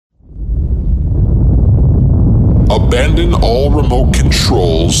Abandon all remote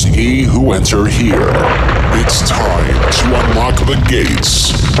controls, ye who enter here. It's time to unlock the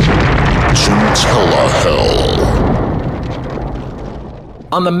gates to Telehell.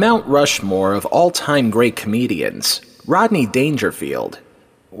 On the Mount Rushmore of all-time great comedians, Rodney Dangerfield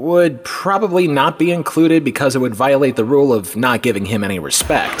would probably not be included because it would violate the rule of not giving him any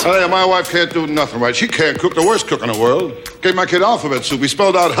respect. Hey, my wife can't do nothing right. She can't cook, the worst cook in the world. Gave my kid alphabet soup. He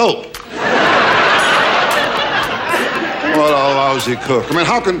spelled out help. What a lousy cook. I mean,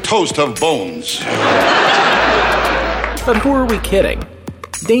 how can toast have bones? But who are we kidding?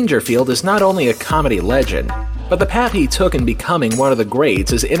 Dangerfield is not only a comedy legend, but the path he took in becoming one of the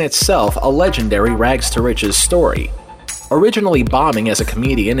greats is in itself a legendary rags-to-riches story. Originally bombing as a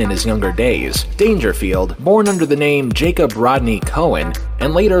comedian in his younger days, Dangerfield, born under the name Jacob Rodney Cohen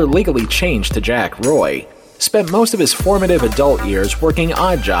and later legally changed to Jack Roy, spent most of his formative adult years working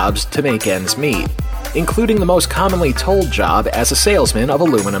odd jobs to make ends meet, including the most commonly told job as a salesman of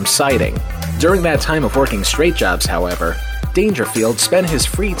aluminum siding. During that time of working straight jobs, however, Dangerfield spent his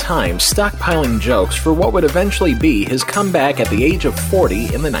free time stockpiling jokes for what would eventually be his comeback at the age of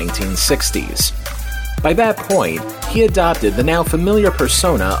 40 in the 1960s. By that point, he adopted the now familiar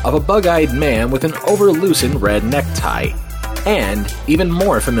persona of a bug-eyed man with an over-loosened red necktie, and even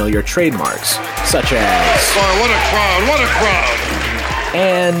more familiar trademarks, such as... Boy, what a crowd, what a crowd!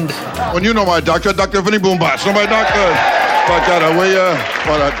 And... When you know my doctor, Dr. Vinny Boombox. Know my doctor? Like that, will ya?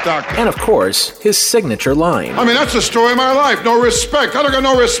 What a doctor. And of course, his signature line. I mean, that's the story of my life. No respect. I don't got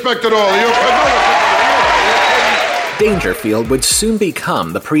no respect at all. Dangerfield would soon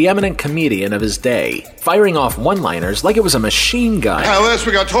become the preeminent comedian of his day, firing off one-liners like it was a machine gun. Last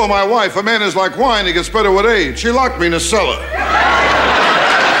week I told my wife, a man is like wine, he gets better with age. She locked me in the cellar.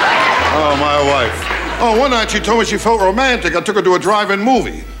 Oh, my wife. Oh, one night she told me she felt romantic. I took her to a drive-in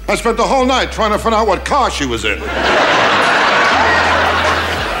movie. I spent the whole night trying to find out what car she was in. No,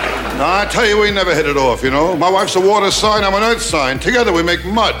 I tell you, we never hit it off, you know. My wife's a water sign, I'm an earth sign. Together we make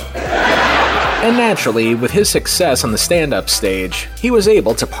mud. And naturally, with his success on the stand-up stage, he was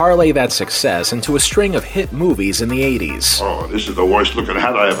able to parlay that success into a string of hit movies in the 80s. Oh, this is the worst looking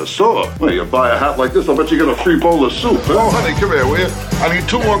hat I ever saw. Well, you buy a hat like this, I'll bet you get a free bowl of soup. Huh? Oh, honey, come here, will you? I need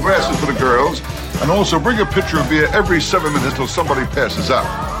 2 more glasses for the girls. And also bring a pitcher of beer every 7 minutes till somebody passes out.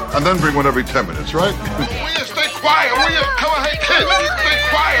 And then bring one every 10 minutes, right? Will you stay quiet, will you? Come on, hey, kid. Stay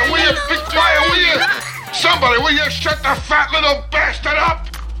quiet, will you? Be quiet, will you? Somebody, will you shut the fat little bastard up?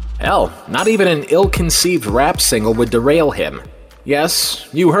 Hell, not even an ill-conceived rap single would derail him. Yes,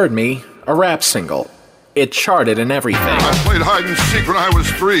 you heard me, a rap single. It charted and everything. I played hide and seek when I was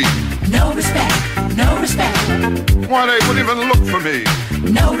 3. No respect, no respect. Why, they wouldn't even look for me.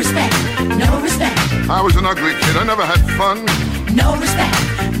 No respect, no respect. I was an ugly kid, I never had fun. No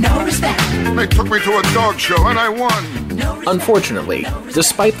respect, no respect. They took me to a dog show and I won. Unfortunately,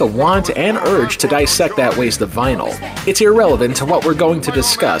 despite the want and urge to dissect that waste of vinyl, it's irrelevant to what we're going to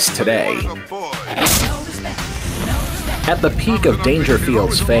discuss today. At the peak of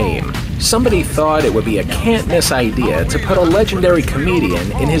Dangerfield's fame, somebody thought it would be a can't-miss idea to put a legendary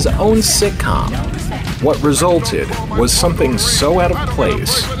comedian in his own sitcom. What resulted was something so out of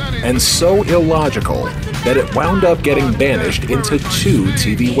place and so illogical that it wound up getting banished into 2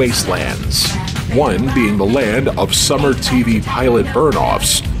 TV wastelands. One being the land of summer TV pilot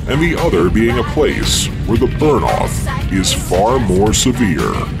burn-offs, and the other being a place where the burn-off is far more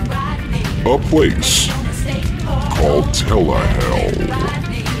severe. A place called Telehell.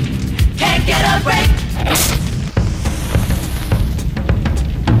 Can't get a break.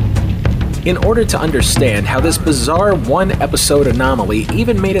 In order to understand how this bizarre one-episode anomaly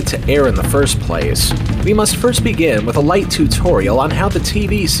even made it to air in the first place, we must first begin with a light tutorial on how the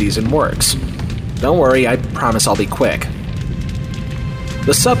TV season works. Don't worry, I promise I'll be quick.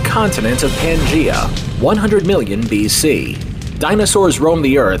 The subcontinent of Pangaea, 100 million BC. Dinosaurs roamed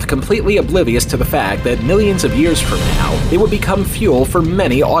the Earth completely oblivious to the fact that millions of years from now, they would become fuel for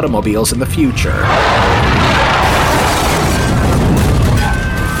many automobiles in the future.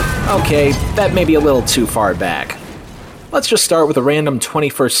 Okay, that may be a little too far back. Let's just start with a random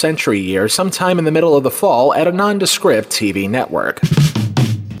 21st century year sometime in the middle of the fall at a nondescript TV network.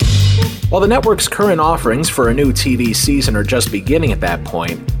 While the network's current offerings for a new TV season are just beginning at that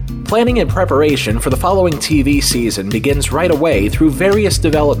point, planning and preparation for the following TV season begins right away through various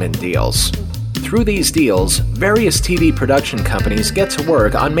development deals. Through these deals, various TV production companies get to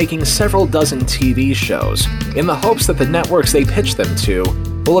work on making several dozen TV shows, in the hopes that the networks they pitch them to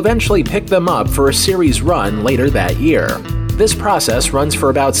will eventually pick them up for a series run later that year. This process runs for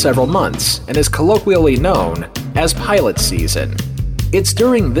about several months and is colloquially known as pilot season. It's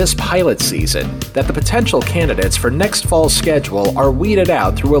during this pilot season that the potential candidates for next fall's schedule are weeded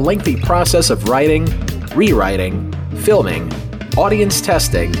out through a lengthy process of writing, rewriting, filming, audience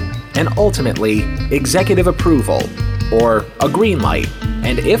testing, and ultimately, executive approval, or a green light.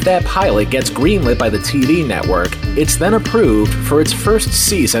 And if that pilot gets greenlit by the TV network, it's then approved for its first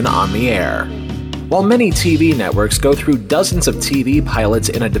season on the air. While many TV networks go through dozens of TV pilots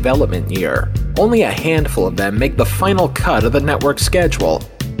in a development year, only a handful of them make the final cut of the network schedule,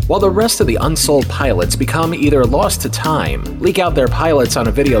 while the rest of the unsold pilots become either lost to time, leak out their pilots on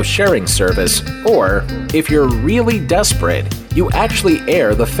a video sharing service, or, if you're really desperate, you actually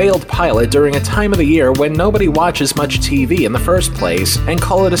air the failed pilot during a time of the year when nobody watches much TV in the first place and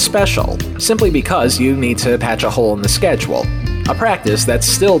call it a special, simply because you need to patch a hole in the schedule, a practice that's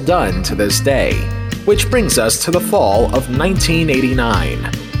still done to this day. Which brings us to the fall of 1989.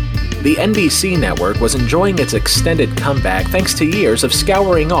 The NBC network was enjoying its extended comeback thanks to years of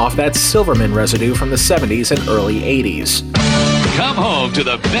scouring off that Silverman residue from the 70s and early 80s. Come home to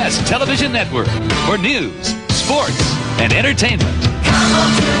the best television network for news, sports, and entertainment. Come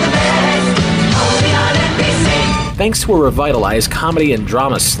on to the best, only on NBC. Thanks to a revitalized comedy and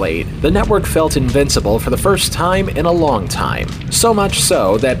drama slate, the network felt invincible for the first time in a long time. So much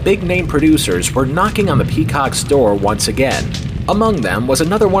so that big-name producers were knocking on the Peacock's door once again. Among them was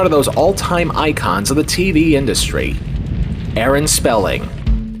another one of those all-time icons of the TV industry, Aaron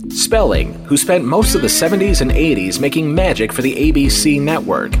Spelling. Spelling, who spent most of the 70s and 80s making magic for the ABC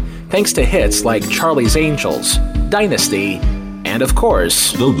network, thanks to hits like Charlie's Angels, Dynasty, and of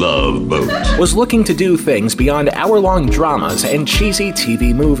course, The Love Boat, was looking to do things beyond hour-long dramas and cheesy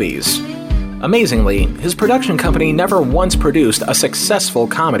TV movies. Amazingly, his production company never once produced a successful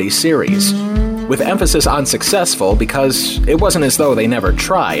comedy series, with emphasis on successful because it wasn't as though they never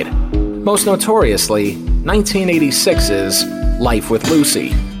tried. Most notoriously, 1986's Life with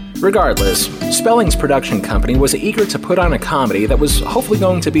Lucy. Regardless, Spelling's production company was eager to put on a comedy that was hopefully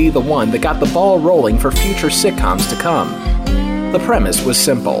going to be the one that got the ball rolling for future sitcoms to come. The premise was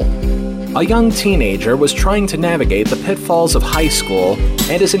simple. A young teenager was trying to navigate the pitfalls of high school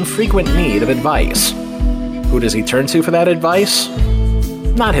and is in frequent need of advice. Who does he turn to for that advice?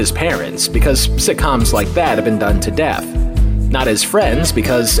 Not his parents, because sitcoms like that have been done to death. Not his friends,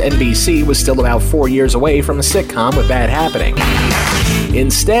 because NBC was still about 4 years away from a sitcom with that happening.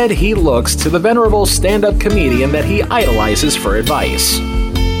 Instead, he looks to the venerable stand-up comedian that he idolizes for advice.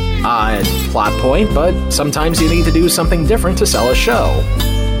 Odd plot point, but sometimes you need to do something different to sell a show.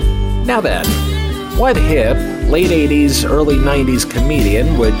 Now then, what hip, late 80s, early 90s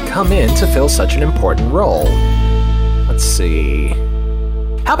comedian would come in to fill such an important role? Let's see...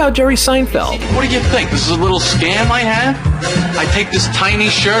 How about Jerry Seinfeld? What do you think? This is a little scam I have? I take this tiny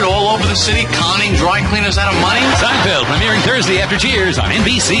shirt all over the city, conning dry cleaners out of money? Seinfeld, premiering Thursday after Cheers on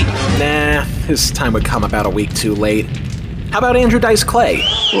NBC. Nah, his time would come about a week too late. How about Andrew Dice Clay?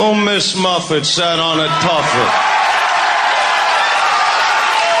 Little Miss Muffet sat on a tuffet,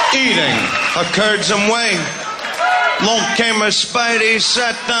 eating a curds and whey. Long came a Spidey,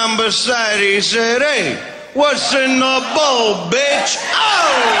 sat down beside, he said, "Hey, what's in the bowl, bitch?"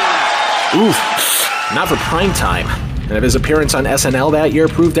 Oh! Oof, not for prime time. And if his appearance on SNL that year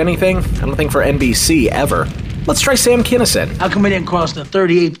proved anything, I don't think for NBC ever. Let's try Sam Kinison. How come we didn't cross the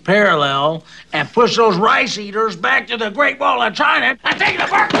 38th parallel and push those rice eaters back to the Great Wall of China and take the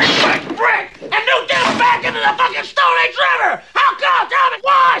Berkeley brick and nuke them back into the fucking Stone Age River? How come? Tell me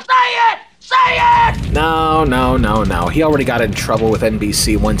why? Say it! Say it! No. He already got in trouble with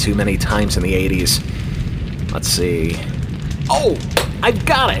NBC one too many times in the 80s. Let's see. Oh, I've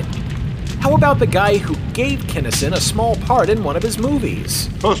got it! How about the guy who gave Kinison a small part in one of his movies?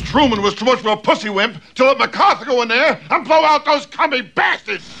 Because Truman was too much of a pussy wimp to let MacArthur go in there and blow out those commie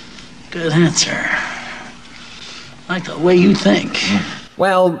bastards. Good answer. Like the way you think.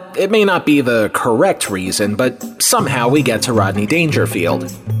 Well, it may not be the correct reason, but somehow we get to Rodney Dangerfield,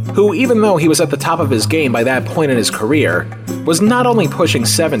 who, even though he was at the top of his game by that point in his career, was not only pushing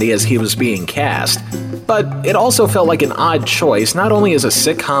 70 as he was being cast, but it also felt like an odd choice not only as a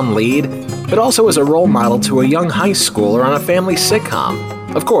sitcom lead, but also as a role model to a young high schooler on a family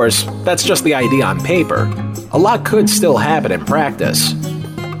sitcom. Of course, that's just the idea on paper. A lot could still happen in practice.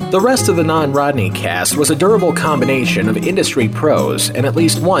 The rest of the non-Rodney cast was a durable combination of industry pros and at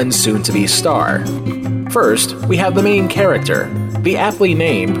least one soon-to-be star. First, we have the main character, the aptly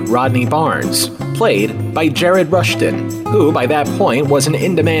named Rodney Barnes, played by Jared Rushton, who by that point was an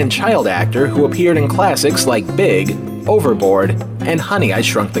in-demand child actor who appeared in classics like Big, Overboard, and Honey, I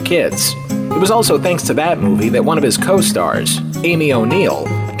Shrunk the Kids. It was also thanks to that movie that one of his co-stars, Amy O'Neill,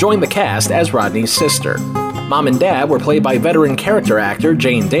 joined the cast as Rodney's sister. Mom and Dad were played by veteran character actor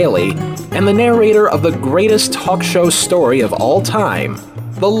Jane Daly, and the narrator of the greatest talk show story of all time,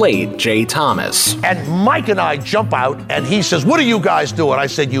 the late Jay Thomas. And Mike and I jump out, and he says, "What are you guys doing?" I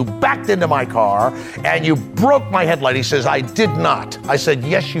said, "You backed into my car, and you broke my headlight." He says, "I did not." I said,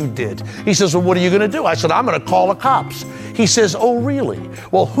 "Yes, you did." He says, "Well, what are you going to do?" I said, "I'm going to call the cops." He says, "Oh, really?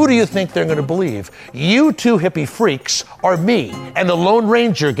 Well, who do you think they're going to believe? You two hippie freaks or me?" And the Lone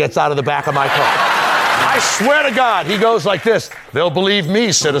Ranger gets out of the back of my car. I swear to God, he goes like this, "They'll believe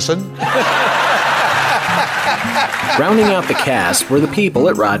me, citizen." Rounding out the cast were the people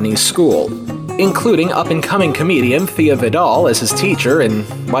at Rodney's school, including up-and-coming comedian Thea Vidal as his teacher in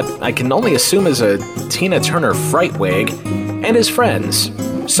what I can only assume is a Tina Turner fright wig, and his friends,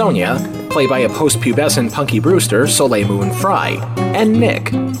 Sonia, played by a post-pubescent Punky Brewster, Soleil Moon Frye, and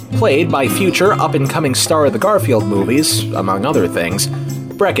Nick, played by future up-and-coming star of the Garfield movies, among other things,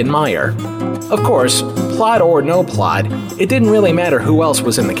 Breckin Meyer. Of course, plot or no plot, it didn't really matter who else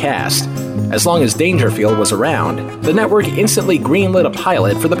was in the cast. As long as Dangerfield was around, the network instantly greenlit a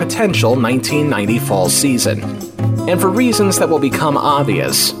pilot for the potential 1990 fall season. And for reasons that will become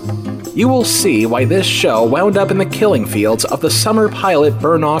obvious, you will see why this show wound up in the killing fields of the summer pilot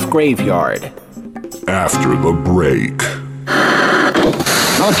burn-off graveyard. After the break.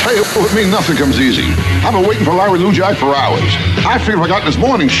 I'll tell you, with me, nothing comes easy. I've been waiting for Larry Lujack for hours. I figure if I got this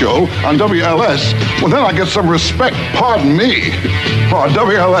morning show on WLS, well, then I get some respect. Pardon me. For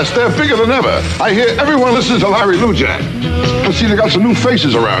WLS, they're bigger than ever. I hear everyone listens to Larry Lujack. I see they got some new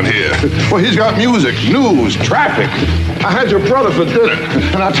faces around here. Well, he's got music, news, traffic. I had your brother for dinner,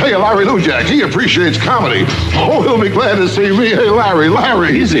 and I tell you, Larry Lujack, he appreciates comedy. Oh, he'll be glad to see me. Hey,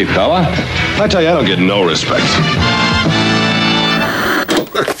 Larry. Easy, fella. I tell you, I don't get no respect.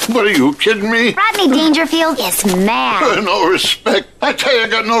 What, are you kidding me? Rodney Dangerfield is mad. No respect. I tell you, I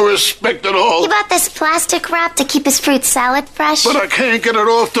got no respect at all. He bought this plastic wrap to keep his fruit salad fresh. But I can't get it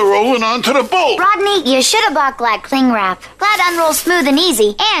off the roll and onto the boat. Rodney, you should have bought Glad Cling Wrap. Glad unrolls smooth and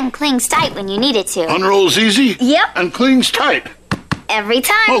easy and clings tight when you need it to. Unrolls easy? Yep. And clings tight? Every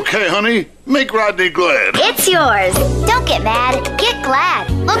time. Okay, honey. Make Rodney glad. It's yours. Don't get mad. Get Glad.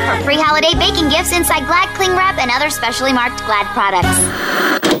 Look for free holiday baking gifts inside Glad Cling Wrap and other specially marked Glad products.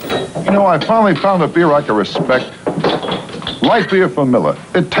 You know, I finally found a beer I can respect. Light beer from Miller.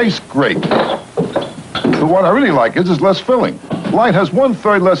 It tastes great. But what I really like is it's less filling. Light has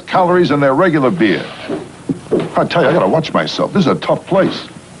 1/3 less calories than their regular beer. I tell you, I gotta watch myself. This is a tough place.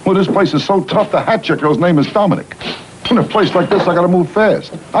 Well, this place is so tough, the hat check girl's name is Dominic. In a place like this, I gotta move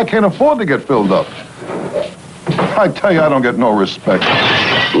fast. I can't afford to get filled up. I tell you, I don't get no respect.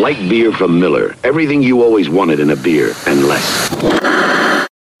 Light beer from Miller. Everything you always wanted in a beer, and less.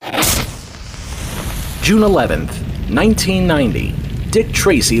 June 11th, 1990. Dick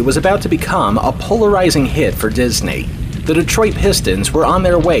Tracy was about to become a polarizing hit for Disney. The Detroit Pistons were on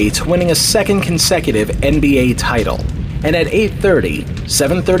their way to winning a second consecutive NBA title. And at 8:30,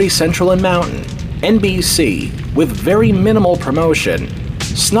 7:30 Central and Mountain, NBC, with very minimal promotion,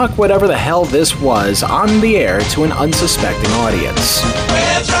 snuck whatever the hell this was on the air to an unsuspecting audience.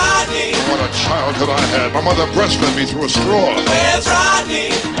 Where's Rodney? What a childhood I had. My mother breastfed me through a straw. Where's Rodney?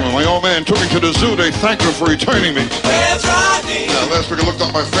 When my old man took me to the zoo, they thanked her for returning me. Where's Rodney? Now, last week I looked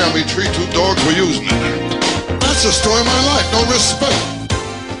up my family tree, 2 dogs were using it. That's the story of my life, no respect.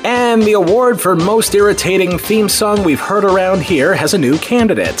 And the award for most irritating theme song we've heard around here has a new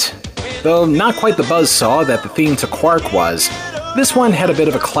candidate. Though not quite the buzzsaw that the theme to Quark was, this one had a bit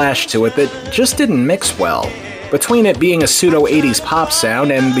of a clash to it that just didn't mix well. Between it being a pseudo-80s pop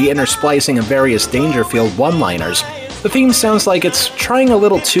sound and the intersplicing of various Dangerfield one-liners, the theme sounds like it's trying a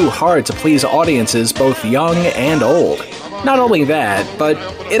little too hard to please audiences both young and old. Not only that, but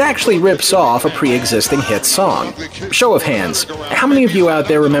it actually rips off a pre-existing hit song. Show of hands, how many of you out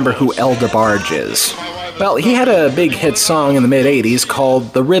there remember who El DeBarge is? Well, he had a big hit song in the mid-80s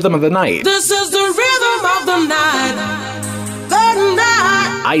called The Rhythm of the Night. This is the rhythm of the night. The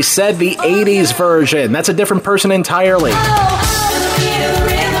night. I said the 80s version. That's a different person entirely.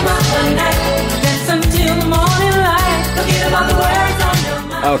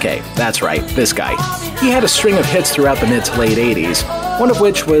 Okay, that's right, this guy. He had a string of hits throughout the mid to late 80s, one of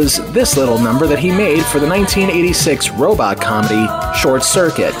which was this little number that he made for the 1986 robot comedy Short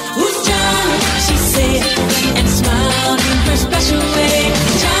Circuit.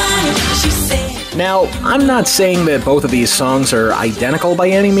 Now, I'm not saying that both of these songs are identical by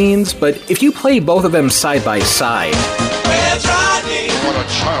any means, but if you play both of them side by side... Where's Rodney? What a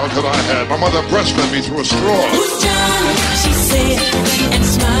childhood I had. My mother breastfed me through a straw. Who's Johnny? She said, and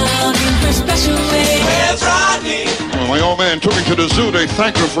smiled in her special way. Where's Rodney? When my old man took me to the zoo, they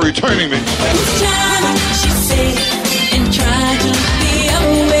thanked her for returning me. Who's Johnny? She said, and tried to be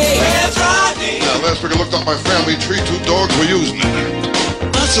away. Where's Rodney? Now, last week I looked up my family tree, 2 dogs were using it.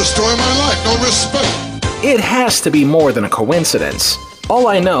 That's the story of my life, no respect. It has to be more than a coincidence. All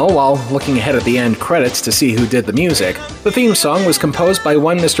I know, while looking ahead at the end credits to see who did the music, the theme song was composed by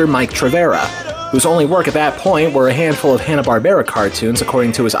one Mr. Mike Trevera, whose only work at that point were a handful of Hanna-Barbera cartoons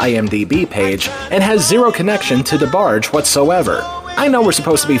according to his IMDb page, and has zero connection to DeBarge whatsoever. I know we're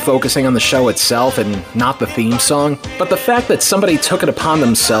supposed to be focusing on the show itself and not the theme song, but the fact that somebody took it upon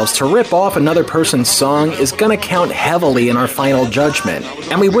themselves to rip off another person's song is gonna count heavily in our final judgment,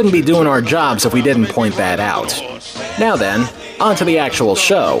 and we wouldn't be doing our jobs if we didn't point that out. Now then, on to the actual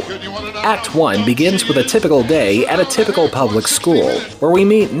show. Act 1 begins with a typical day at a typical public school, where we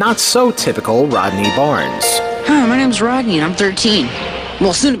meet not-so-typical Rodney Barnes. Hi, my name's Rodney, and I'm 13.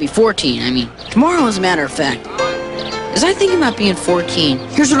 Well, soon to be 14, tomorrow as a matter of fact. As I think about being 14,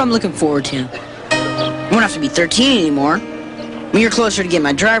 here's what I'm looking forward to. I won't have to be 13 anymore. When you're closer to getting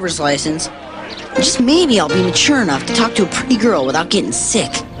my driver's license, just maybe I'll be mature enough to talk to a pretty girl without getting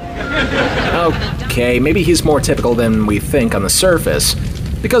sick. Okay, maybe he's more typical than we think on the surface.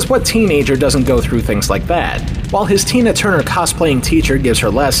 Because what teenager doesn't go through things like that? While his Tina Turner cosplaying teacher gives her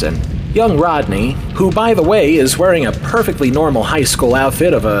lesson, young Rodney, who by the way is wearing a perfectly normal high school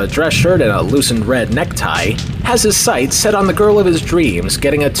outfit of a dress shirt and a loosened red necktie, has his sights set on the girl of his dreams,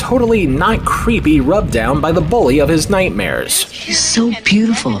 getting a totally not creepy rub down by the bully of his nightmares. She's so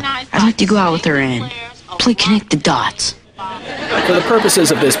beautiful. I'd like to go out with her and play connect the dots. For the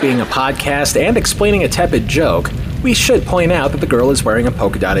purposes of this being a podcast and explaining a tepid joke, we should point out that the girl is wearing a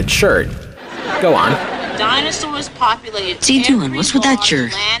polka-dotted shirt. Go on. Dinosaurs populated. What's he doing? What's with that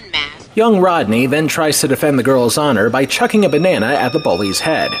shirt? Young Rodney then tries to defend the girl's honor by chucking a banana at the bully's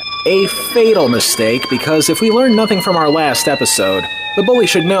head. A fatal mistake, because if we learn nothing from our last episode, the bully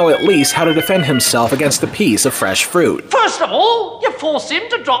should know at least how to defend himself against a piece of fresh fruit. First of all, you force him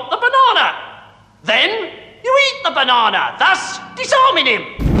to drop the banana. Then, you eat the banana, thus disarming him.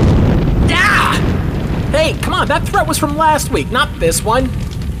 Ah! Hey, come on, that threat was from last week, not this one.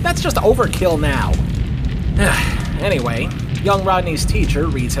 That's just overkill now. Anyway, young Rodney's teacher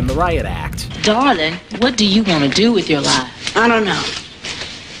reads him the riot act. Darling, what do you want to do with your life? I don't know.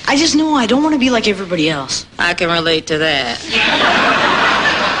 I just know I don't want to be like everybody else. I can relate to that.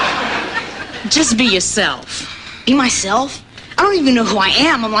 Just be yourself. Be myself? I don't even know who I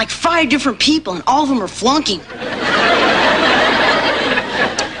am. I'm like 5 different people, and all of them are flunking.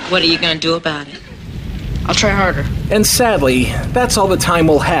 What are you going to do about it? I'll try harder. And sadly, that's all the time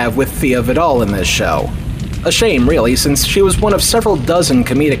we'll have with Thea Vidal in this show. A shame, really, since she was one of several dozen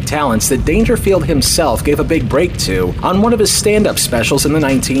comedic talents that Dangerfield himself gave a big break to on one of his stand-up specials in the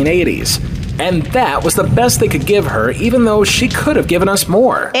 1980s. And that was the best they could give her, even though she could have given us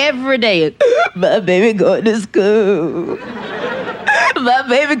more. Every day, my baby going to school. My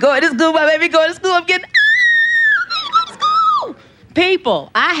baby going to school, my baby going to school. I'm getting school. People,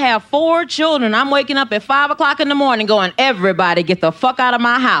 I have 4 children. I'm waking up at 5 o'clock in the morning going, everybody get the fuck out of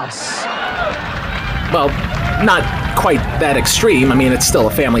my house. Well, not quite that extreme. It's still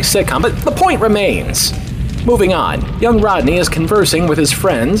a family sitcom, but the point remains. Moving on, young Rodney is conversing with his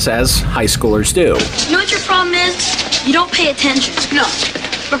friends, as high schoolers do. You know what your problem is? You don't pay attention. No,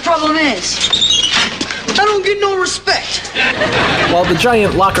 the problem is, I don't get no respect. While the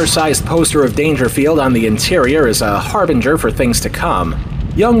giant locker-sized poster of Dangerfield on the interior is a harbinger for things to come,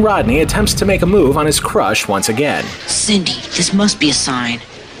 young Rodney attempts to make a move on his crush once again. Cindy, this must be a sign.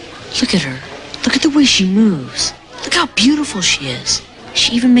 Look at her. Look at the way she moves. Look how beautiful she is.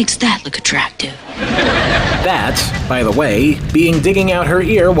 She even makes that look attractive. That, by the way, being digging out her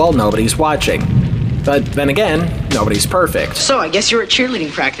ear while nobody's watching. But then again, nobody's perfect. So, I guess you're at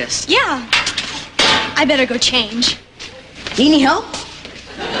cheerleading practice. Yeah. I better go change. Need any help?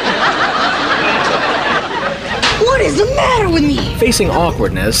 What is the matter with me? Facing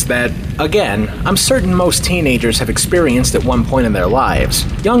awkwardness that, again, I'm certain most teenagers have experienced at one point in their lives,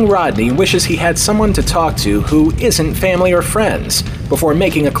 young Rodney wishes he had someone to talk to who isn't family or friends before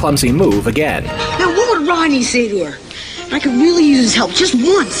making a clumsy move again. Now, what would Rodney say to her? I could really use his help. Just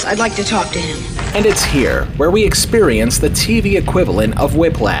once, I'd like to talk to him. And it's here where we experience the TV equivalent of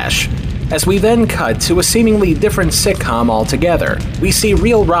Whiplash. As we then cut to a seemingly different sitcom altogether, we see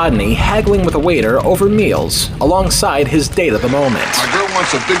real Rodney haggling with a waiter over meals alongside his date of the moment. My girl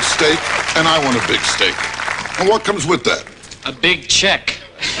wants a big steak, and I want a big steak. And what comes with that? A big check.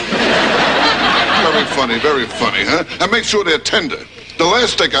 Very funny, huh? And make sure they're tender. The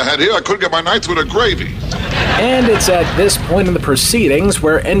last steak I had here, I couldn't get my knife through the gravy. And it's at this point in the proceedings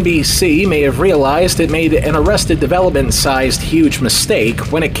where NBC may have realized it made an Arrested Development-sized huge mistake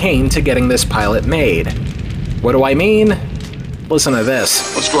when it came to getting this pilot made. What do I mean? Listen to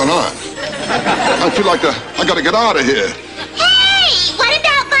this. What's going on? I feel like I gotta get out of here. Hey, what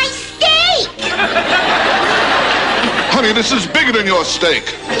about my steak? Honey, this is bigger than your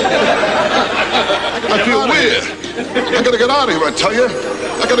steak. I feel weird. I gotta get out of here, I tell you.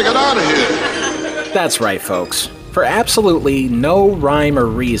 I gotta get out of here. That's right, folks. For absolutely no rhyme or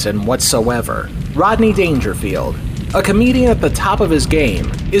reason whatsoever, Rodney Dangerfield, a comedian at the top of his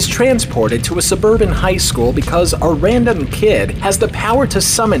game, is transported to a suburban high school because a random kid has the power to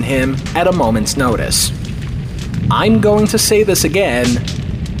summon him at a moment's notice. I'm going to say this again,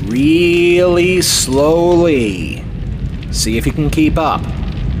 really slowly. See if you can keep up.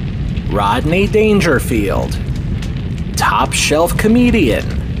 Rodney Dangerfield, top shelf comedian,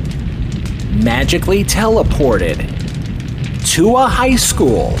 magically teleported to a high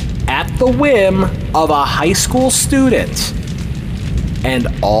school at the whim of a high school student, and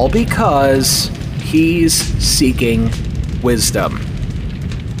all because he's seeking wisdom.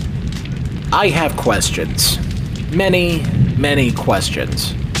 I have questions. Many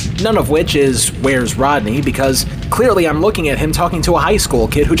questions. None of which is, where's Rodney? Because clearly I'm looking at him talking to a high school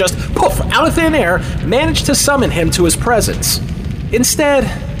kid who just, poof, out of thin air, managed to summon him to his presence. Instead,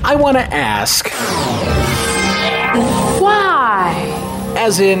 I want to ask... Why?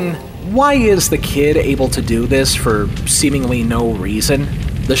 As in, why is the kid able to do this for seemingly no reason?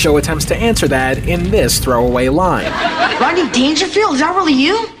 The show attempts to answer that in this throwaway line. Rodney Dangerfield? Is that really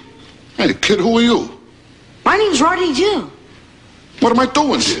you? Hey, kid, who are you? My name's Rodney, too. What am I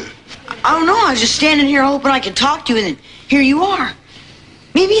doing here? I don't know. I was just standing here hoping I could talk to you, and then here you are.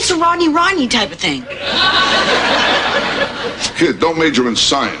 Maybe it's a Rodney type of thing. Kid, don't major in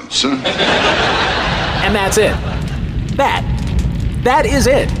science, huh? And that's it. That is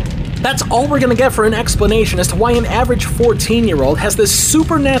it. That's all we're gonna get for an explanation as to why an average 14-year-old has this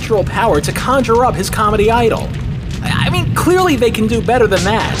supernatural power to conjure up his comedy idol. I mean, clearly they can do better than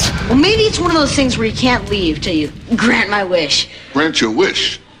that. Well, maybe it's one of those things where you can't leave till you grant my wish. Grant your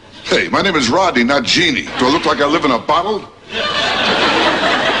wish? Hey, my name is Rodney, not Genie. Do I look like I live in a bottle?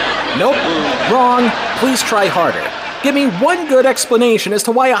 Nope, wrong. Please try harder. Give me one good explanation as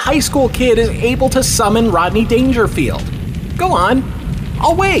to why a high school kid is able to summon Rodney Dangerfield. Go on.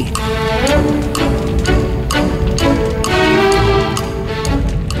 I'll wait.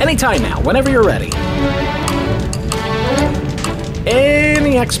 Anytime now, whenever you're ready.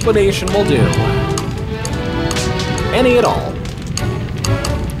 Any explanation will do. Any at all.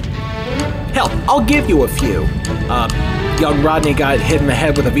 Hell, I'll give you a few. Young Rodney got hit in the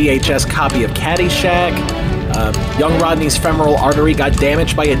head with a VHS copy of Caddyshack. Young Rodney's femoral artery got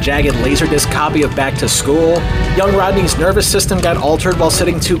damaged by a jagged Laserdisc copy of Back to School. Young Rodney's nervous system got altered while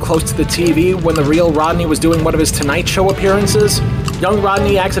sitting too close to the TV when the real Rodney was doing one of his Tonight Show appearances. Young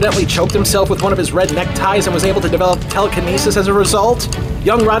Rodney accidentally choked himself with one of his red neckties and was able to develop telekinesis as a result.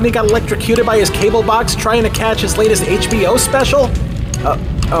 Young Rodney got electrocuted by his cable box trying to catch his latest HBO special.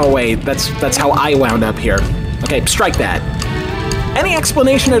 Oh wait, that's how I wound up here. Okay, strike that. Any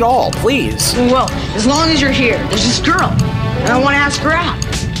explanation at all, please. Well, as long as you're here, there's this girl, and I want to ask her out,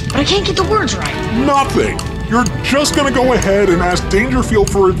 but I can't get the words right. Nothing. You're just gonna go ahead and ask Dangerfield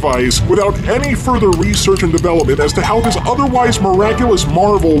for advice without any further research and development as to how this otherwise miraculous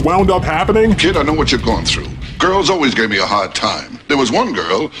marvel wound up happening? Kid, I know what you're going through. Girls always gave me a hard time. There was one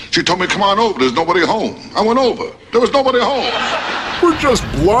girl, she told me, come on over, there's nobody home. I went over. There was nobody home. We're just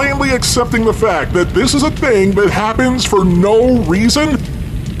blindly accepting the fact that this is a thing that happens for no reason?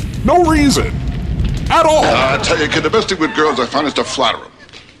 No reason. At all. I tell you, kid, the best thing with girls I find is to flatter them.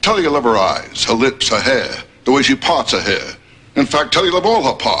 Tell her you love her eyes, her lips, her hair, the way she parts her hair. In fact, tell her you love all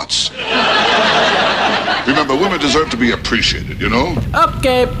her parts. Remember, women deserve to be appreciated, you know?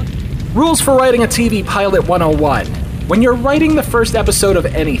 Okay. Rules for writing a TV pilot 101. When you're writing the first episode of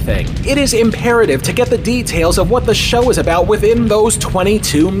anything, it is imperative to get the details of what the show is about within those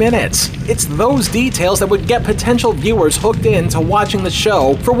 22 minutes. It's those details that would get potential viewers hooked into watching the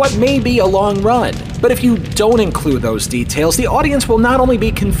show for what may be a long run. But if you don't include those details, the audience will not only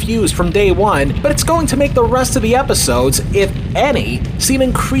be confused from day one, but it's going to make the rest of the episodes, if any, seem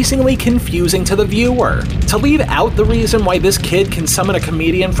increasingly confusing to the viewer. To leave out the reason why this kid can summon a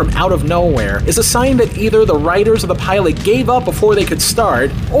comedian from out of nowhere is a sign that either the writers of the pilot gave up before they could start,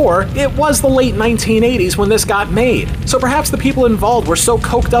 or it was the late 1980s when this got made. So perhaps the people involved were so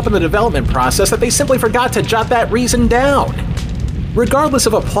coked up in the development process that they simply forgot to jot that reason down. Regardless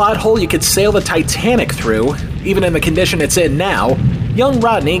of a plot hole you could sail the Titanic through, even in the condition it's in now, young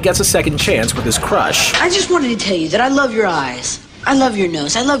Rodney gets a second chance with his crush. I just wanted to tell you that I love your eyes. I love your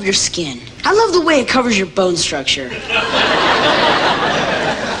nose. I love your skin. I love the way it covers your bone structure.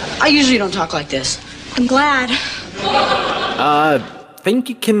 I usually don't talk like this. I'm glad. Think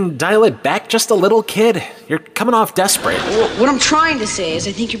you can dial it back just a little, kid? You're coming off desperate. What I'm trying to say is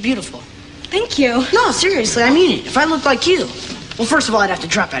I think you're beautiful. Thank you. No, seriously, I mean it. If I looked like you, well, first of all, I'd have to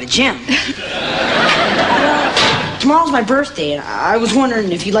drop out of gym. Tomorrow's my birthday, and I was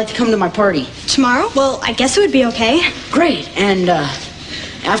wondering if you'd like to come to my party. Tomorrow? Well, I guess it would be okay. Great. And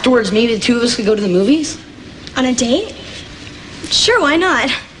afterwards, maybe the two of us could go to the movies? On a date? Sure, why not?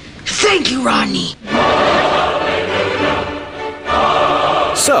 Thank you, Rodney.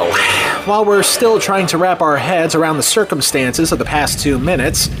 So, while we're still trying to wrap our heads around the circumstances of the past 2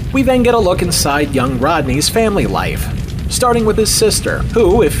 minutes, we then get a look inside young Rodney's family life. Starting with his sister,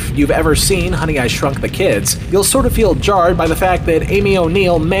 who, if you've ever seen Honey, I Shrunk the Kids, you'll sort of feel jarred by the fact that Amy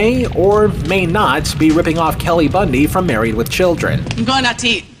O'Neil may or may not be ripping off Kelly Bundy from Married with Children. I'm going out to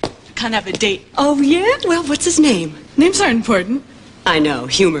eat. Can't have a date. Oh, yeah? Well, what's his name? Names aren't important. I know.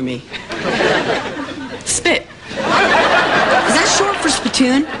 Humor me. Spit. Is that short for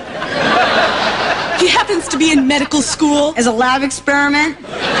spittoon? He happens to be in medical school. As a lab experiment?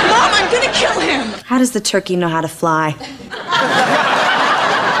 Mom, I'm gonna kill him. How does the turkey know how to fly?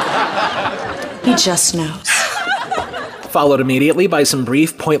 He just knows. Followed immediately by some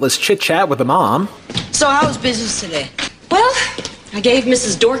brief, pointless chit-chat with the mom. So how was business today? Well, I gave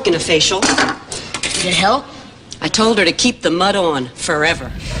Mrs. Dorkin a facial. Did it help? I told her to keep the mud on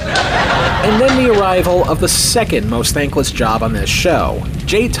forever. And then the arrival of the second most thankless job on this show,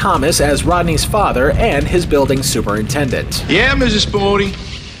 Jay Thomas as Rodney's father and his building superintendent. Yeah, Mrs. Spumoni.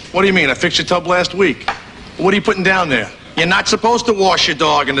 What do you mean? I fixed your tub last week. What are you putting down there? You're not supposed to wash your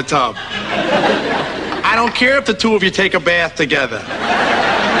dog in the tub. I don't care if the two of you take a bath together.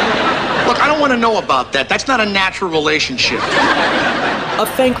 Look, I don't want to know about that. That's not a natural relationship. A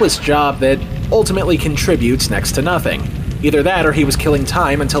thankless job that ultimately contributes next to nothing. Either that or he was killing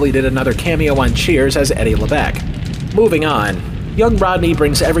time until he did another cameo on Cheers as Eddie LeBeck. Moving on, young Rodney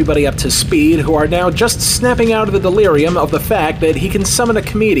brings everybody up to speed who are now just snapping out of the delirium of the fact that he can summon a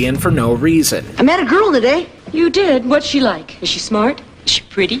comedian for no reason. I met a girl today. You did? What's she like? Is she smart? Is she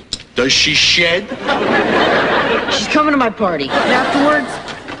pretty? Does she shed? She's coming to my party. And afterwards,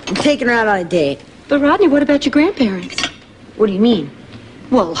 I'm taking her out on a date. But Rodney, what about your grandparents? What do you mean?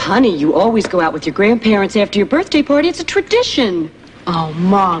 Well, honey, you always go out with your grandparents after your birthday party. It's a tradition. Oh,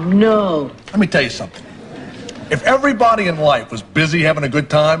 Mom, no. Let me tell you something. If everybody in life was busy having a good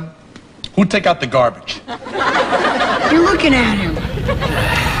time, who'd take out the garbage? You're looking at him.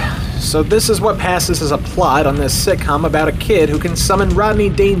 So this is what passes as a plot on this sitcom about a kid who can summon Rodney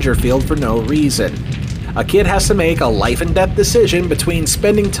Dangerfield for no reason. A kid has to make a life and death decision between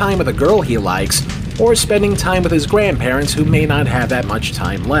spending time with a girl he likes or spending time with his grandparents who may not have that much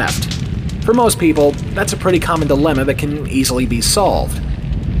time left. For most people, that's a pretty common dilemma that can easily be solved.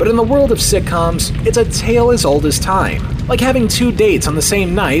 But in the world of sitcoms, it's a tale as old as time. Like having 2 dates on the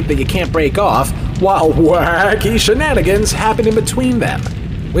same night that you can't break off, while wacky shenanigans happen in between them.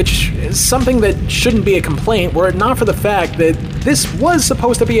 Which is something that shouldn't be a complaint were it not for the fact that this was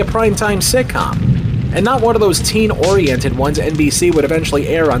supposed to be a primetime sitcom. And not one of those teen-oriented ones NBC would eventually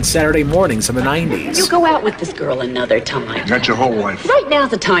air on Saturday mornings in the 90s. You go out with this girl another time. That's your whole life. Right now's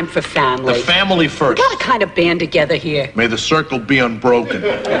the time for family. The family first. We gotta kind of band together here. May the circle be unbroken.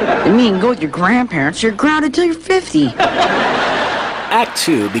 You mean go with your grandparents? You're grounded till you're 50. Act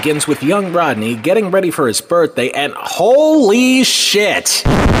 2 begins with young Rodney getting ready for his birthday, and holy shit!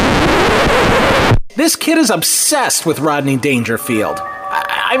 This kid is obsessed with Rodney Dangerfield.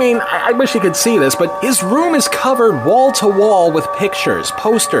 I mean, I wish you could see this, but his room is covered wall to wall with pictures,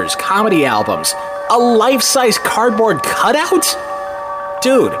 posters, comedy albums, a life-size cardboard cutout?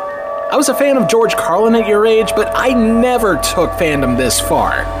 Dude, I was a fan of George Carlin at your age, but I never took fandom this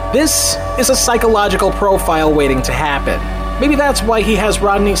far. This is a psychological profile waiting to happen. Maybe that's why he has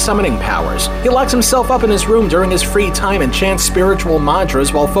Rodney's summoning powers. He locks himself up in his room during his free time and chants spiritual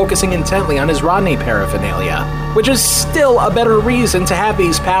mantras while focusing intently on his Rodney paraphernalia, which is still a better reason to have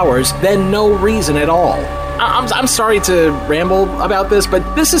these powers than no reason at all. I'm sorry to ramble about this,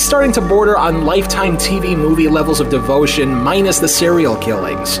 but this is starting to border on Lifetime TV movie levels of devotion minus the serial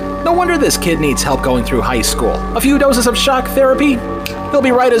killings. No wonder this kid needs help going through high school. A few doses of shock therapy? He'll be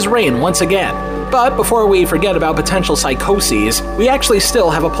right as rain once again. But before we forget about potential psychoses, we actually still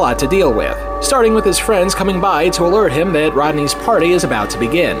have a plot to deal with, starting with his friends coming by to alert him that Rodney's party is about to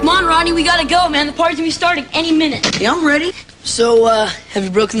begin. Come on, Rodney, we gotta go, man. The party's gonna be starting any minute. Yeah, I'm ready. So, have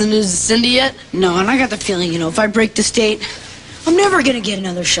you broken the news to Cindy yet? No, and I got the feeling, if I break this date, I'm never gonna get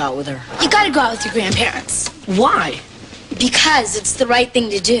another shot with her. You gotta go out with your grandparents. Why? Because it's the right thing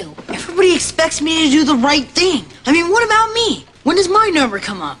to do. Everybody expects me to do the right thing. I mean, what about me? When does my number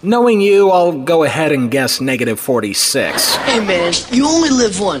come up? Knowing you, I'll go ahead and guess negative 46. Hey, man, you only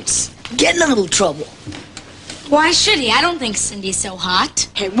live once. Get in a little trouble. Why should he? I don't think Cindy's so hot.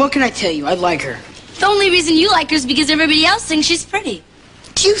 Hey, what can I tell you? I like her. The only reason you like her is because everybody else thinks she's pretty.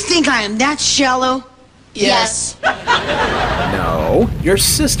 Do you think I am that shallow? Yes. No, your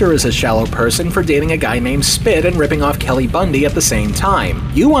sister is a shallow person for dating a guy named Spit and ripping off Kelly Bundy at the same time.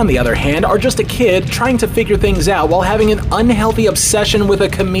 You, on the other hand, are just a kid trying to figure things out while having an unhealthy obsession with a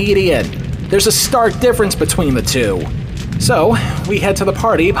comedian. There's a stark difference between the two. So, we head to the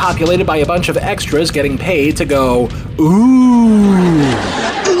party populated by a bunch of extras getting paid to go, ooh.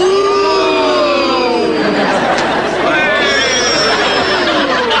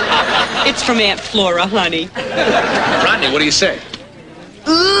 It's from Aunt Flora, honey. Rodney, what do you say?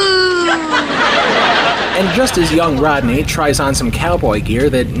 And just as young Rodney tries on some cowboy gear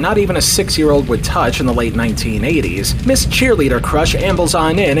that not even a 6-year-old would touch in the late 1980s, Miss Cheerleader Crush ambles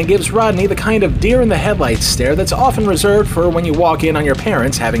on in and gives Rodney the kind of deer-in-the-headlights stare that's often reserved for when you walk in on your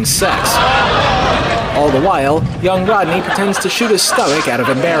parents having sex. All the while, young Rodney pretends to shoot his stomach out of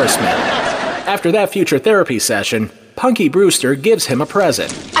embarrassment. After that future therapy session, Punky Brewster gives him a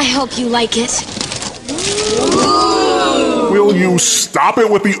present. I hope you like it. Will you stop it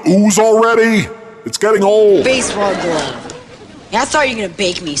with the ooze already? It's getting old. Baseball glove. Yeah, I thought you were gonna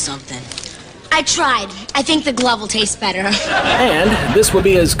bake me something. I tried. I think the glove will taste better. And this would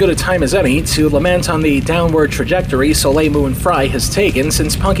be as good a time as any to lament on the downward trajectory Soleil Moon Frye has taken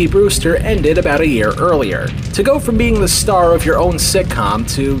since Punky Brewster ended about a year earlier. To go from being the star of your own sitcom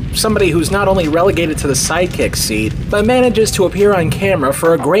to somebody who's not only relegated to the sidekick seat, but manages to appear on camera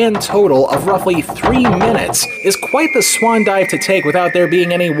for a grand total of roughly 3 minutes is quite the swan dive to take without there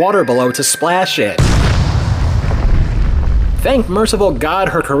being any water below to splash it. Thank merciful God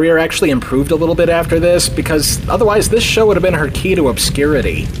her career actually improved a little bit after this, because otherwise this show would have been her key to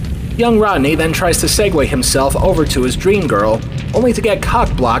obscurity. Young Rodney then tries to segue himself over to his dream girl, only to get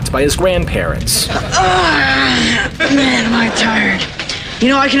cock-blocked by his grandparents. Man, am I tired. You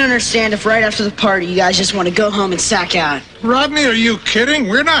know, I can understand if right after the party you guys just want to go home and sack out. Rodney, are you kidding?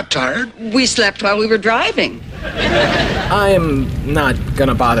 We're not tired. We slept while we were driving. I'm not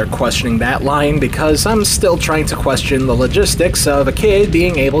gonna bother questioning that line because I'm still trying to question the logistics of a kid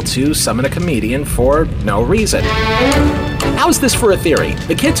being able to summon a comedian for no reason. How's this for a theory?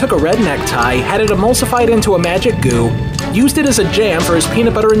 The kid took a red necktie, had it emulsified into a magic goo, used it as a jam for his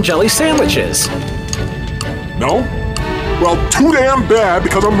peanut butter and jelly sandwiches. No? Well, too damn bad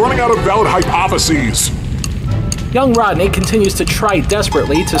because I'm running out of valid hypotheses. Young Rodney continues to try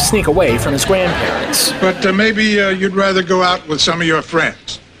desperately to sneak away from his grandparents. But maybe you'd rather go out with some of your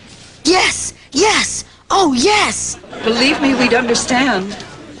friends. Yes! Yes! Oh, yes! Believe me, we'd understand.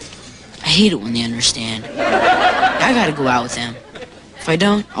 I hate it when they understand. I gotta go out with them. If I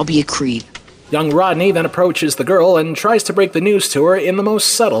don't, I'll be a creep. Young Rodney then approaches the girl and tries to break the news to her in the most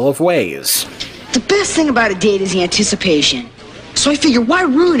subtle of ways. The best thing about a date is the anticipation. So I figure, why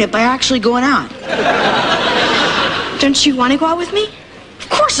ruin it by actually going out? Don't you want to go out with me? Of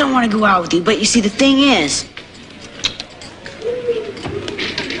course I want to go out with you, but you see, the thing is...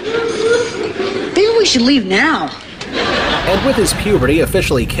 maybe we should leave now. And with his puberty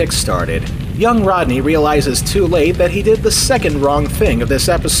officially kick-started, young Rodney realizes too late that he did the second wrong thing of this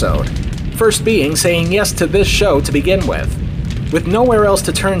episode. First being saying yes to this show to begin with. With nowhere else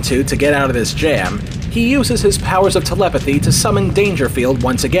to turn to get out of this jam, he uses his powers of telepathy to summon Dangerfield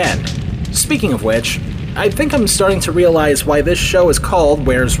once again. Speaking of which, I think I'm starting to realize why this show is called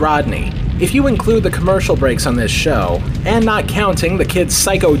Where's Rodney? If you include the commercial breaks on this show, and not counting the kid's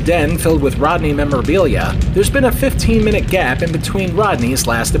psycho den filled with Rodney memorabilia, there's been a 15-minute gap in between Rodney's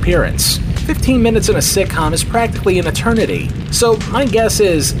last appearance. 15 minutes in a sitcom is practically an eternity, so my guess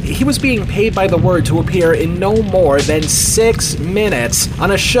is he was being paid by the word to appear in no more than 6 minutes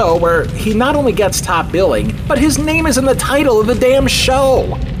on a show where he not only gets top billing, but his name is in the title of the damn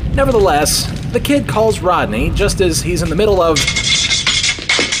show! Nevertheless, the kid calls Rodney just as he's in the middle of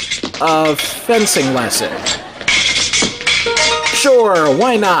a fencing lesson. Sure,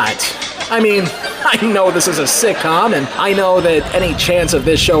 why not? I mean, I know this is a sitcom, and I know that any chance of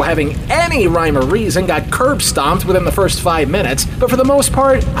this show having any rhyme or reason got curb stomped within the first 5 minutes, but for the most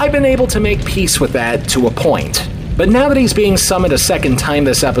part, I've been able to make peace with that to a point. But now that he's being summoned a second time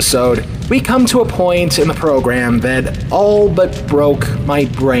this episode, we come to a point in the program that all but broke my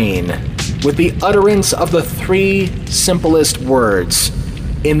brain with the utterance of the 3 simplest words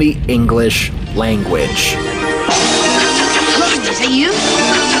in the English language. that you?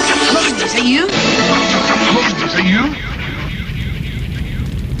 Hello, Cindy, is that you? Hello,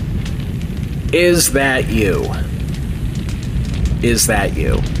 is that you? Is that you? Is that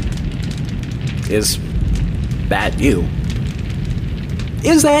you? Is that you?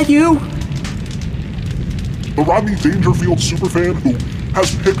 Is that you? The Rodney Dangerfield superfan who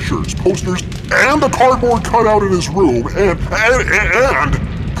has pictures, posters, and a cardboard cutout in his room, and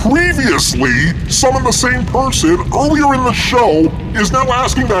previously summoned the same person earlier in the show, is now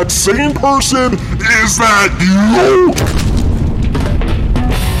asking that same person, is that you?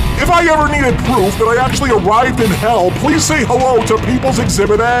 If I ever needed proof that I actually arrived in hell, please say hello to People's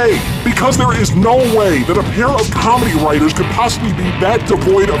Exhibit A. Because there is no way that a pair of comedy writers could possibly be that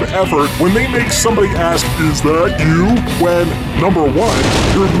devoid of effort when they make somebody ask, is that you? When, number one,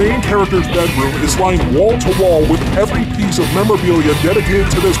 your main character's bedroom is lined wall to wall with every piece of memorabilia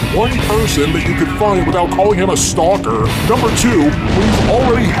dedicated to this one person that you could find without calling him a stalker. Number two, when you've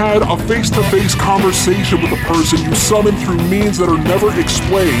already had a face-to-face conversation with the person you summoned through means that are never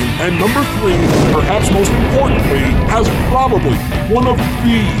explained. And number three, perhaps most importantly, has probably one of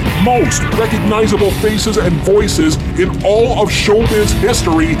the most recognizable faces and voices in all of showbiz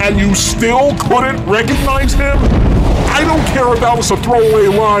history, and you still couldn't recognize him? I don't care if that was a throwaway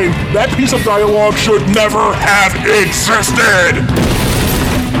line. That piece of dialogue should never have existed!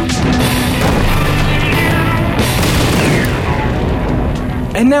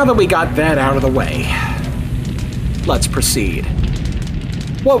 And now that we got that out of the way, let's proceed.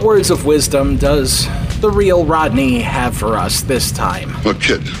 What words of wisdom does the real Rodney have for us this time? Look,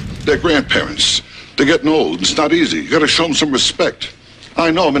 kid, they're grandparents. They're getting old. It's not easy. You gotta show them some respect.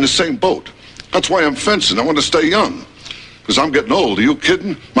 I know, I'm in the same boat. That's why I'm fencing. I want to stay young. Because I'm getting old. Are you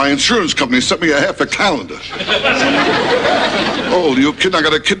kidding? My insurance company sent me a half a calendar. Old, are you kidding? I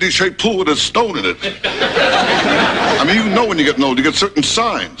got a kidney-shaped pool with a stone in it. I mean, you know when you're getting old, you get certain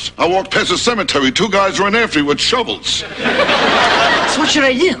signs. I walked past a cemetery. 2 guys ran after me with shovels. So what should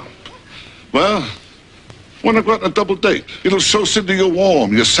I do? Well, why not go out on a double date? It'll show Cindy you're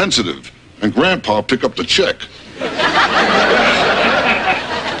warm, you're sensitive, and Grandpa will pick up the check. But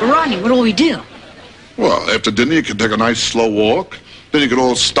Rodney, what do we do? Well, after dinner, you can take a nice slow walk. Then you can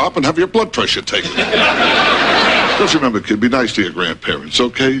all stop and have your blood pressure taken. Just remember, kid, be nice to your grandparents,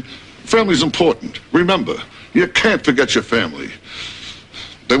 okay? Family's important. Remember, you can't forget your family.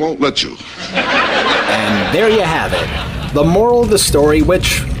 They won't let you. And there you have it. The moral of the story,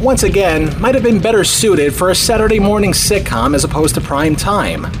 which, once again, might have been better suited for a Saturday morning sitcom as opposed to prime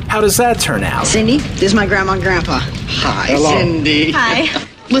time. How does that turn out? Cindy, this is my grandma and grandpa. Hi, Hello. Cindy. Hi.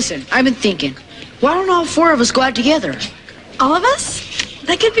 Listen, I've been thinking, why don't all 4 of us go out together? All of us?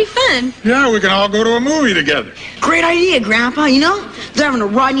 That could be fun. Yeah, we can all go to a movie together. Great idea, Grandpa. You know, they're having a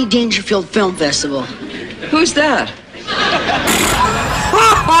Rodney Dangerfield Film Festival. Who's that?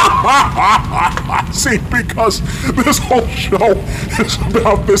 See, because this whole show is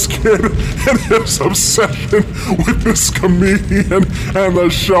about this kid and his obsession with this comedian, and the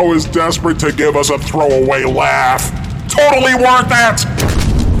show is desperate to give us a throwaway laugh. Totally worth it!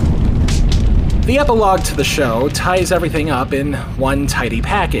 The epilogue to the show ties everything up in one tidy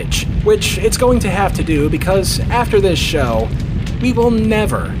package, which it's going to have to do because after this show, we will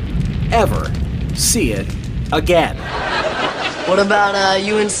never, ever see it again. What about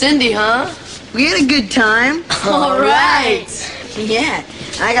you and Cindy, huh? We had a good time. All right. Yeah,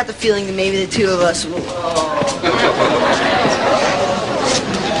 I got the feeling that maybe the 2 of us will...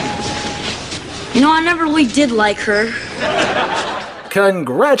 You know, I never really did like her.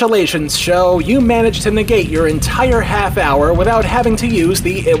 Congratulations, show. You managed to negate your entire half hour without having to use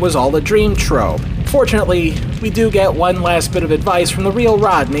the "it was all a dream" trope. Fortunately, we do get one last bit of advice from the real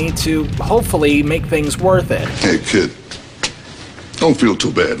Rodney to hopefully make things worth it. Hey, kid, don't feel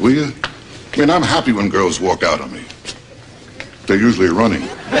too bad, will you? I mean, I'm happy when girls walk out on me. They're usually running.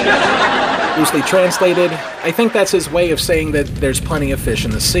 Loosely translated, I think that's his way of saying that there's plenty of fish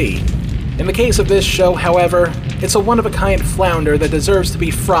in the sea. In the case of this show, however, it's a one-of-a-kind flounder that deserves to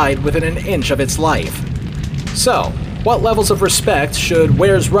be fried within an inch of its life. So, what levels of respect should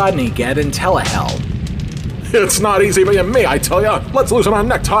Where's Rodney get in Telehell? It's not easy being me, I tell ya. Let's loosen our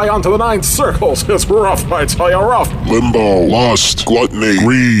necktie onto the 9 circles. It's rough, I tell ya, rough. Limbo, lust, gluttony,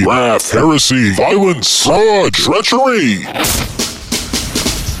 greed, wrath, heresy, violence, fraud, treachery.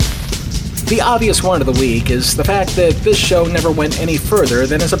 The obvious one of the week is the fact that this show never went any further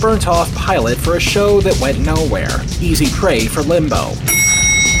than as a burnt-off pilot for a show that went nowhere. Easy prey for Limbo.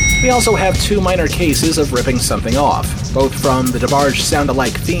 We also have 2 minor cases of ripping something off, both from the DeBarge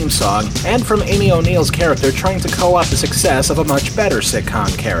sound-alike theme song and from Amy O'Neill's character trying to co-opt the success of a much better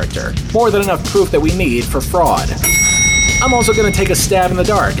sitcom character. More than enough proof that we need for fraud. I'm also going to take a stab in the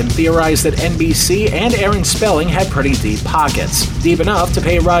dark and theorize that NBC and Aaron Spelling had pretty deep pockets. Deep enough to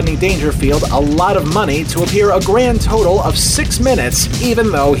pay Rodney Dangerfield a lot of money to appear a grand total of 6 minutes,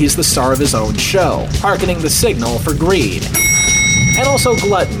 even though he's the star of his own show, hearkening the signal for greed. And also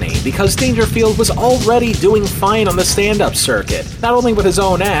gluttony, because Dangerfield was already doing fine on the stand-up circuit, not only with his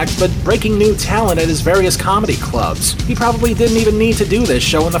own act, but breaking new talent at his various comedy clubs. He probably didn't even need to do this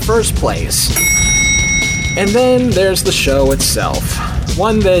show in the first place. And then there's the show itself.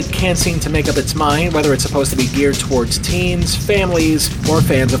 One that can't seem to make up its mind whether it's supposed to be geared towards teens, families, or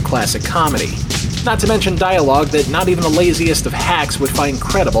fans of classic comedy. Not to mention dialogue that not even the laziest of hacks would find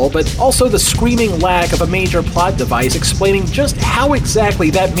credible, but also the screaming lack of a major plot device explaining just how exactly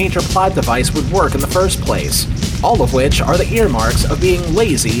that major plot device would work in the first place. All of which are the earmarks of being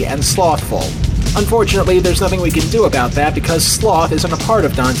lazy and slothful. Unfortunately, there's nothing we can do about that because sloth isn't a part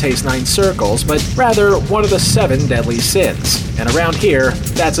of Dante's 9 Circles, but rather one of the 7 deadly sins. And around here,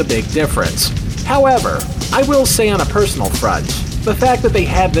 that's a big difference. However, I will say on a personal front, the fact that they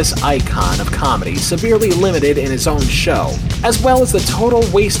had this icon of comedy severely limited in his own show, as well as the total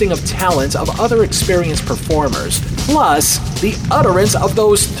wasting of talent of other experienced performers, plus the utterance of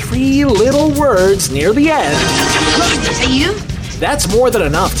those 3 little words near the end. Is that you? That's more than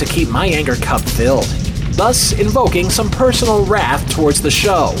enough to keep my anger cup filled, thus invoking some personal wrath towards the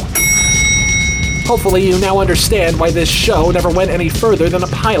show. Hopefully you now understand why this show never went any further than a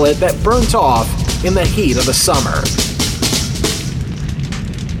pilot that burnt off in the heat of the summer.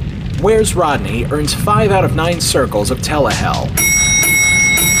 Where's Rodney earns 5 out of 9 circles of telehell.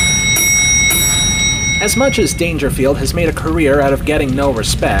 As much as Dangerfield has made a career out of getting no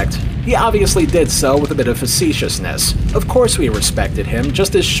respect, he obviously did so with a bit of facetiousness. Of course we respected him,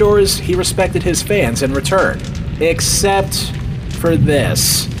 just as sure as he respected his fans in return. Except for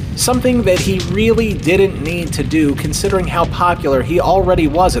this. Something that he really didn't need to do considering how popular he already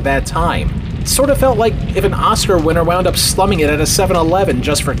was at that time. It sort of felt like if an Oscar winner wound up slumming it at a 7-Eleven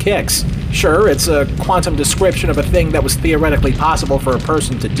just for kicks. Sure, it's a quantum description of a thing that was theoretically possible for a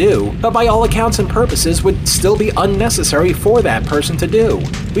person to do, but by all accounts and purposes would still be unnecessary for that person to do.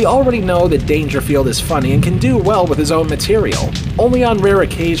 We already know that Dangerfield is funny and can do well with his own material. Only on rare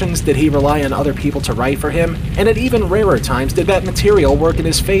occasions did he rely on other people to write for him, and at even rarer times did that material work in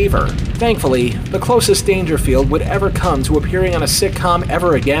his favor. Thankfully, the closest Dangerfield would ever come to appearing on a sitcom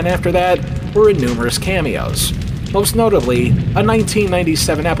ever again after that were in numerous cameos. Most notably, a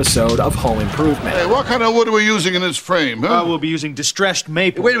 1997 episode of Home Improvement. Hey, what kind of wood are we using in this frame, huh? We'll be using distressed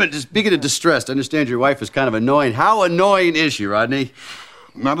maple. Wait a minute, speaking of distressed, I understand your wife is kind of annoying. How annoying is she, Rodney?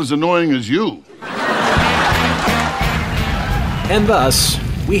 Not as annoying as you. And thus,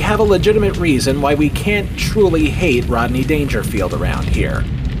 we have a legitimate reason why we can't truly hate Rodney Dangerfield around here.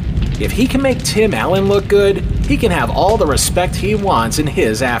 If he can make Tim Allen look good, he can have all the respect he wants in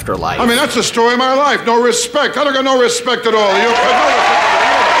his afterlife. I mean, that's the story of my life. No respect. I don't got no respect at all.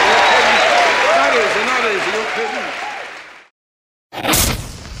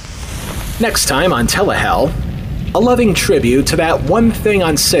 Next time on Telehell, a loving tribute to that one thing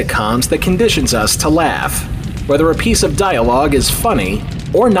on sitcoms that conditions us to laugh, whether a piece of dialogue is funny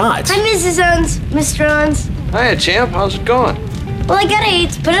or not. Hi, Mrs. Owens, Mr. Owens. Hiya, champ. How's it going? Well, I gotta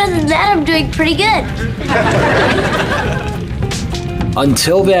eat, but other than that, I'm doing pretty good.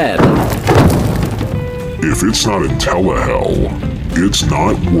 Until then. If it's not in Telehell, it's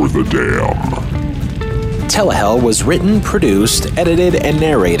not worth a damn. Telehell was written, produced, edited, and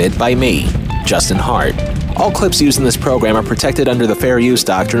narrated by me, Justin Hart. All clips used in this program are protected under the Fair Use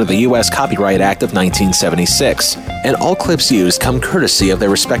Doctrine of the U.S. Copyright Act of 1976, and all clips used come courtesy of their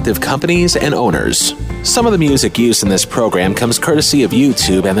respective companies and owners. Some of the music used in this program comes courtesy of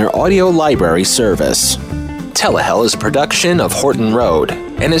YouTube and their audio library service. Telehell is a production of Horton Road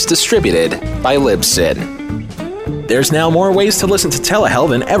and is distributed by Libsyn. There's now more ways to listen to Telehell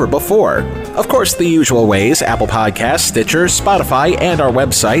than ever before. Of course, the usual ways: Apple Podcasts, Stitcher, Spotify, and our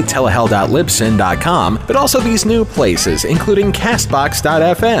website, telehell.libsyn.com, but also these new places, including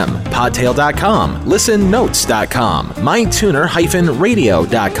Castbox.fm, Podtail.com, ListenNotes.com,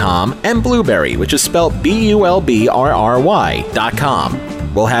 MyTuner-radio.com, and Blueberry, which is spelled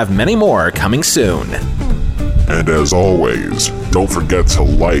BULBRRY.com. We'll have many more coming soon. And as always, don't forget to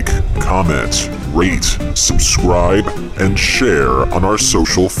like, comment, rate, subscribe, and share on our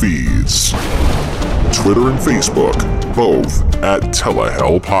social feeds. Twitter and Facebook, both at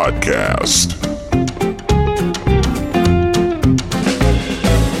Telehell Podcast.